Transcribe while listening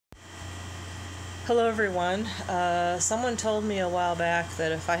Hello, everyone. Someone told me a while back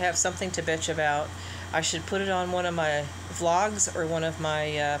that if I have something to bitch about, I should put it on one of my vlogs or one of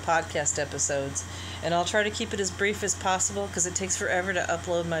my podcast episodes. And I'll try to keep it as brief as possible because it takes forever to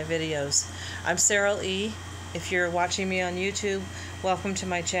upload my videos. I'm Sarah E. If you're watching me on YouTube, welcome to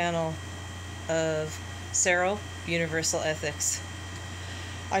my channel of Sarah Universal Ethics.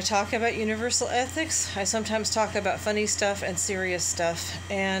 I talk about universal ethics. I sometimes talk about funny stuff and serious stuff.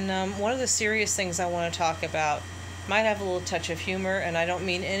 And one of the serious things I want to talk about might have a little touch of humor, and I don't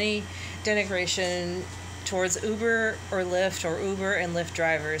mean any denigration towards Uber or Lyft or Uber and Lyft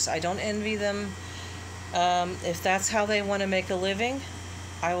drivers. I don't envy them. If that's how they want to make a living,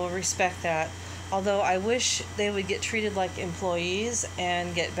 I will respect that. Although I wish they would get treated like employees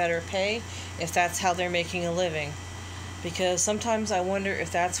and get better pay if that's how they're making a living. Because sometimes I wonder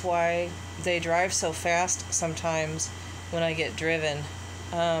if that's why they drive so fast sometimes when I get driven.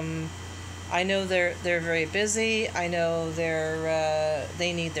 I know they're very busy. I know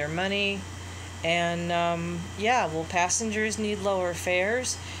they need their money. And well, passengers need lower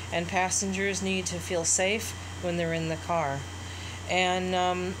fares, and passengers need to feel safe when they're in the car.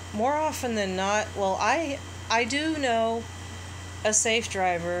 And more often than not, well, I do know a safe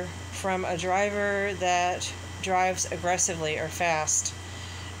driver from a driver that drives aggressively or fast.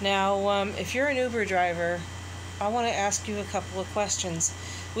 Now, if you're an Uber driver, I want to ask you a couple of questions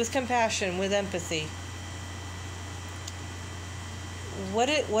with compassion, with empathy.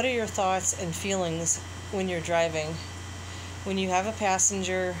 What are your thoughts and feelings when you're driving? When you have a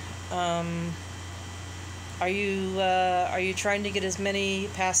passenger, are you trying to get as many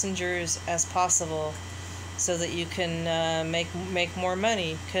passengers as possible so that you can make more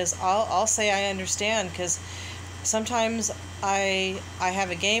money? Because I'll say I understand, because sometimes I have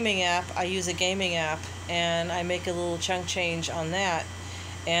a gaming app. I use a gaming app, and I make a little chunk change on that,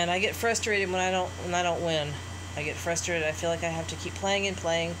 and I get frustrated when I don't win. I get frustrated. I feel like I have to keep playing and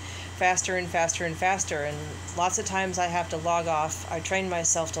playing faster and faster and faster, and lots of times I have to log off. I train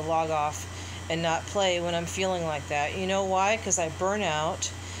myself to log off and not play when I'm feeling like that. You know why? Because I burn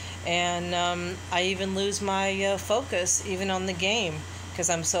out, and I even lose my focus even on the game, because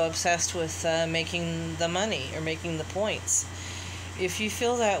I'm so obsessed with making the money or making the points. If you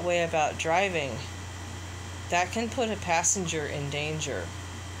feel that way about driving, that can put a passenger in danger.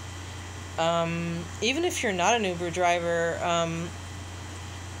 Even if you're not an Uber driver,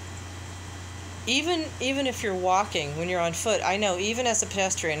 even if you're walking, when you're on foot, I know even as a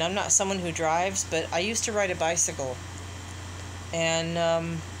pedestrian, I'm not someone who drives, but I used to ride a bicycle.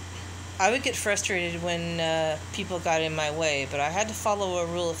 And I would get frustrated when people got in my way, but I had to follow a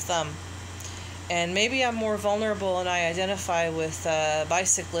rule of thumb. And maybe I'm more vulnerable and I identify with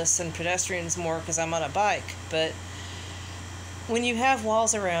bicyclists and pedestrians more because I'm on a bike. But when you have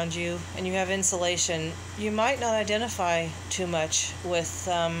walls around you and you have insulation, you might not identify too much with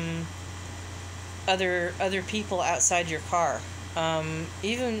other people outside your car.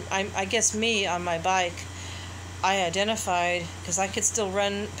 I guess me on my bike, I identified because I could still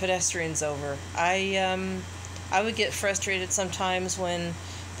run pedestrians over. I would get frustrated sometimes when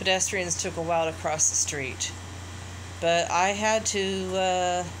pedestrians took a while to cross the street, but I had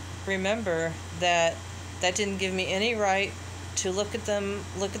to remember that didn't give me any right to look at them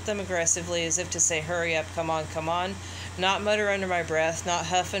aggressively as if to say, "Hurry up, come on," not mutter under my breath, not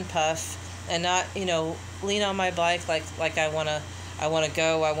huff and puff, and not lean on my bike like I wanna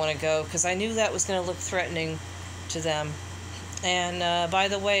go, because I knew that was gonna look threatening to them. And by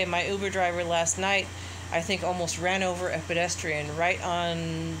the way, my Uber driver last night, I think, almost ran over a pedestrian right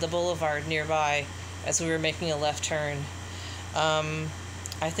on the boulevard nearby as we were making a left turn.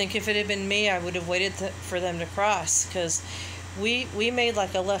 I think if it had been me, I would have waited for them to cross, because we made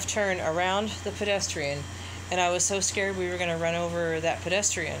like a left turn around the pedestrian, and I was so scared we were going to run over that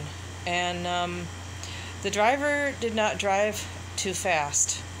pedestrian. And the driver did not drive too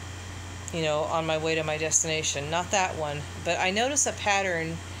fast, on my way to my destination. Not that one. But I notice a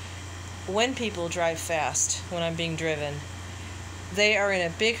pattern when people drive fast, when I'm being driven. They are in a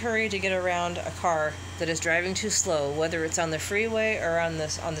big hurry to get around a car that is driving too slow, whether it's on the freeway or on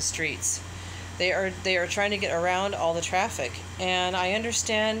the streets. They are trying to get around all the traffic. And I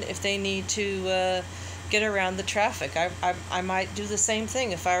understand if they need to get around the traffic. I might do the same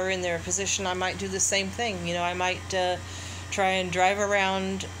thing. If I were in their position, I might do the same thing. I might try and drive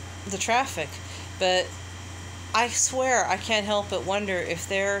around the traffic. But I swear I can't help but wonder if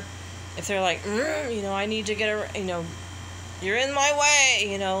they're like, I need to get around, you're in my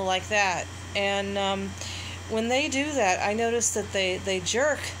way, like that. And when they do that, I notice that they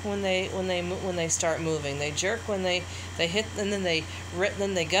jerk when they start moving. They jerk when they hit, and then they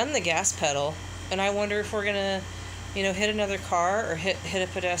gun the gas pedal, and I wonder if we're gonna, hit another car or hit a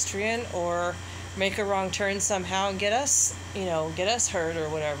pedestrian or make a wrong turn somehow and get us hurt or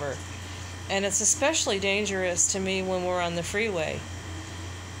whatever. And it's especially dangerous to me when we're on the freeway.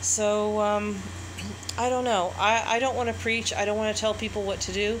 So I don't know. I don't want to preach. I don't want to tell people what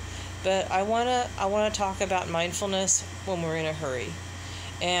to do, but I wanna talk about mindfulness when we're in a hurry.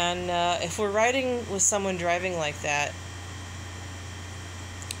 And if we're riding with someone driving like that,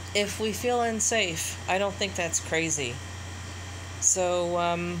 if we feel unsafe, I don't think that's crazy. So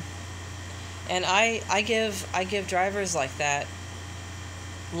and I give drivers like that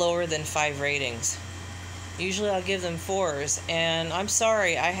lower than 5 ratings. Usually I'll give them 4s, and I'm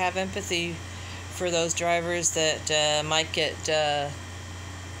sorry, I have empathy for those drivers that might get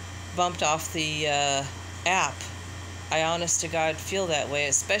bumped off the app. I honest to God feel that way,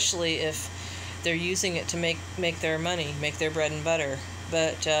 especially if they're using it to make their money, make their bread and butter.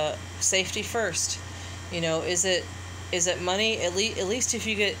 But safety first. Is it money? At least if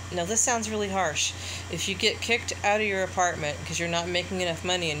you get, now this sounds really harsh, if you get kicked out of your apartment because you're not making enough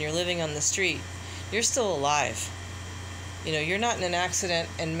money and you're living on the street, you're still alive. You're not in an accident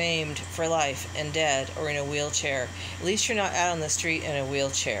and maimed for life and dead or in a wheelchair. At least you're not out on the street in a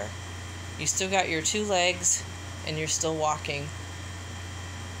wheelchair. You still got your 2 legs and you're still walking.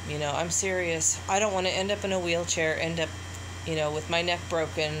 I'm serious. I don't want to end up in a wheelchair, end up, with my neck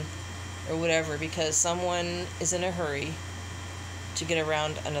broken or whatever because someone is in a hurry to get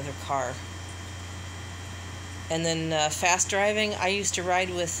around another car. And then fast driving, I used to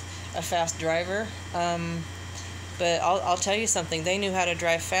ride with a fast driver, but I'll tell you something, they knew how to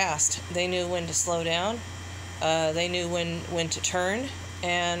drive fast. They knew when to slow down, they knew when to turn,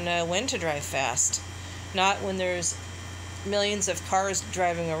 and when to drive fast. Not when there's millions of cars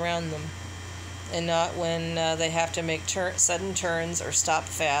driving around them, and not when they have to make sudden turns or stop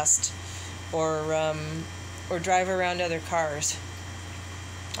fast or drive around other cars.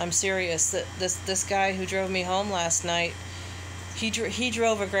 I'm serious. This guy who drove me home last night, he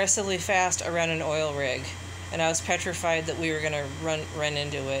drove aggressively fast around an oil rig, and I was petrified that we were going to run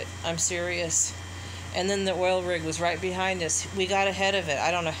into it. I'm serious. And then the oil rig was right behind us. We got ahead of it.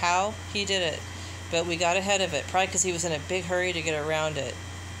 I don't know how he did it, but we got ahead of it, probably because he was in a big hurry to get around it,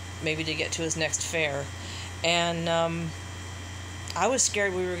 maybe to get to his next fare. And I was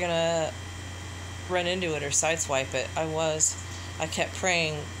scared we were going to run into it or sideswipe it. I kept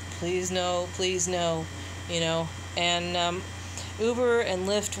praying, please no, and Uber and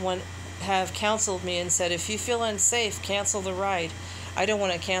Lyft have counseled me and said, if you feel unsafe, cancel the ride. I don't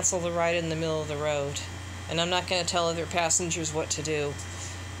want to cancel the ride in the middle of the road, and I'm not going to tell other passengers what to do,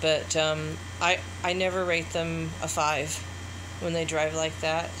 but I never rate them a 5 when they drive like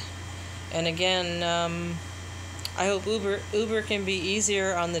that. And again, I hope Uber can be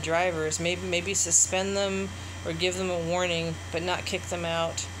easier on the drivers. Maybe suspend them or give them a warning, but not kick them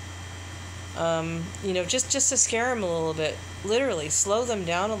out. Just to scare them a little bit. Literally, slow them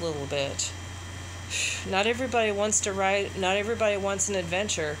down a little bit. Not everybody wants to ride. Not everybody wants an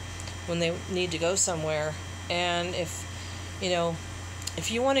adventure when they need to go somewhere. And if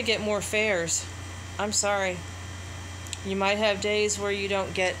you want to get more fares, I'm sorry. You might have days where you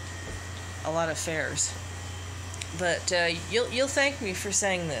don't get a lot of fares. But you'll thank me for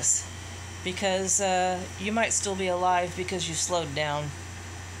saying this, because you might still be alive because you slowed down,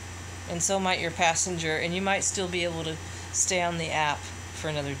 and so might your passenger, and you might still be able to stay on the app for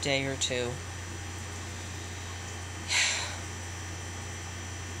another day or 2.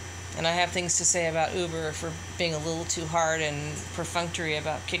 And I have things to say about Uber for being a little too hard and perfunctory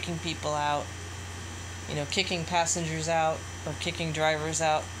about kicking people out, kicking passengers out or kicking drivers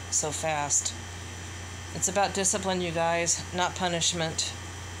out so fast. It's about discipline, you guys, not punishment.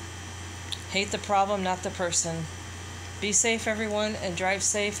 Hate the problem, not the person. Be safe, everyone, and drive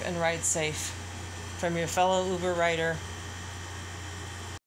safe and ride safe. From your fellow Uber rider,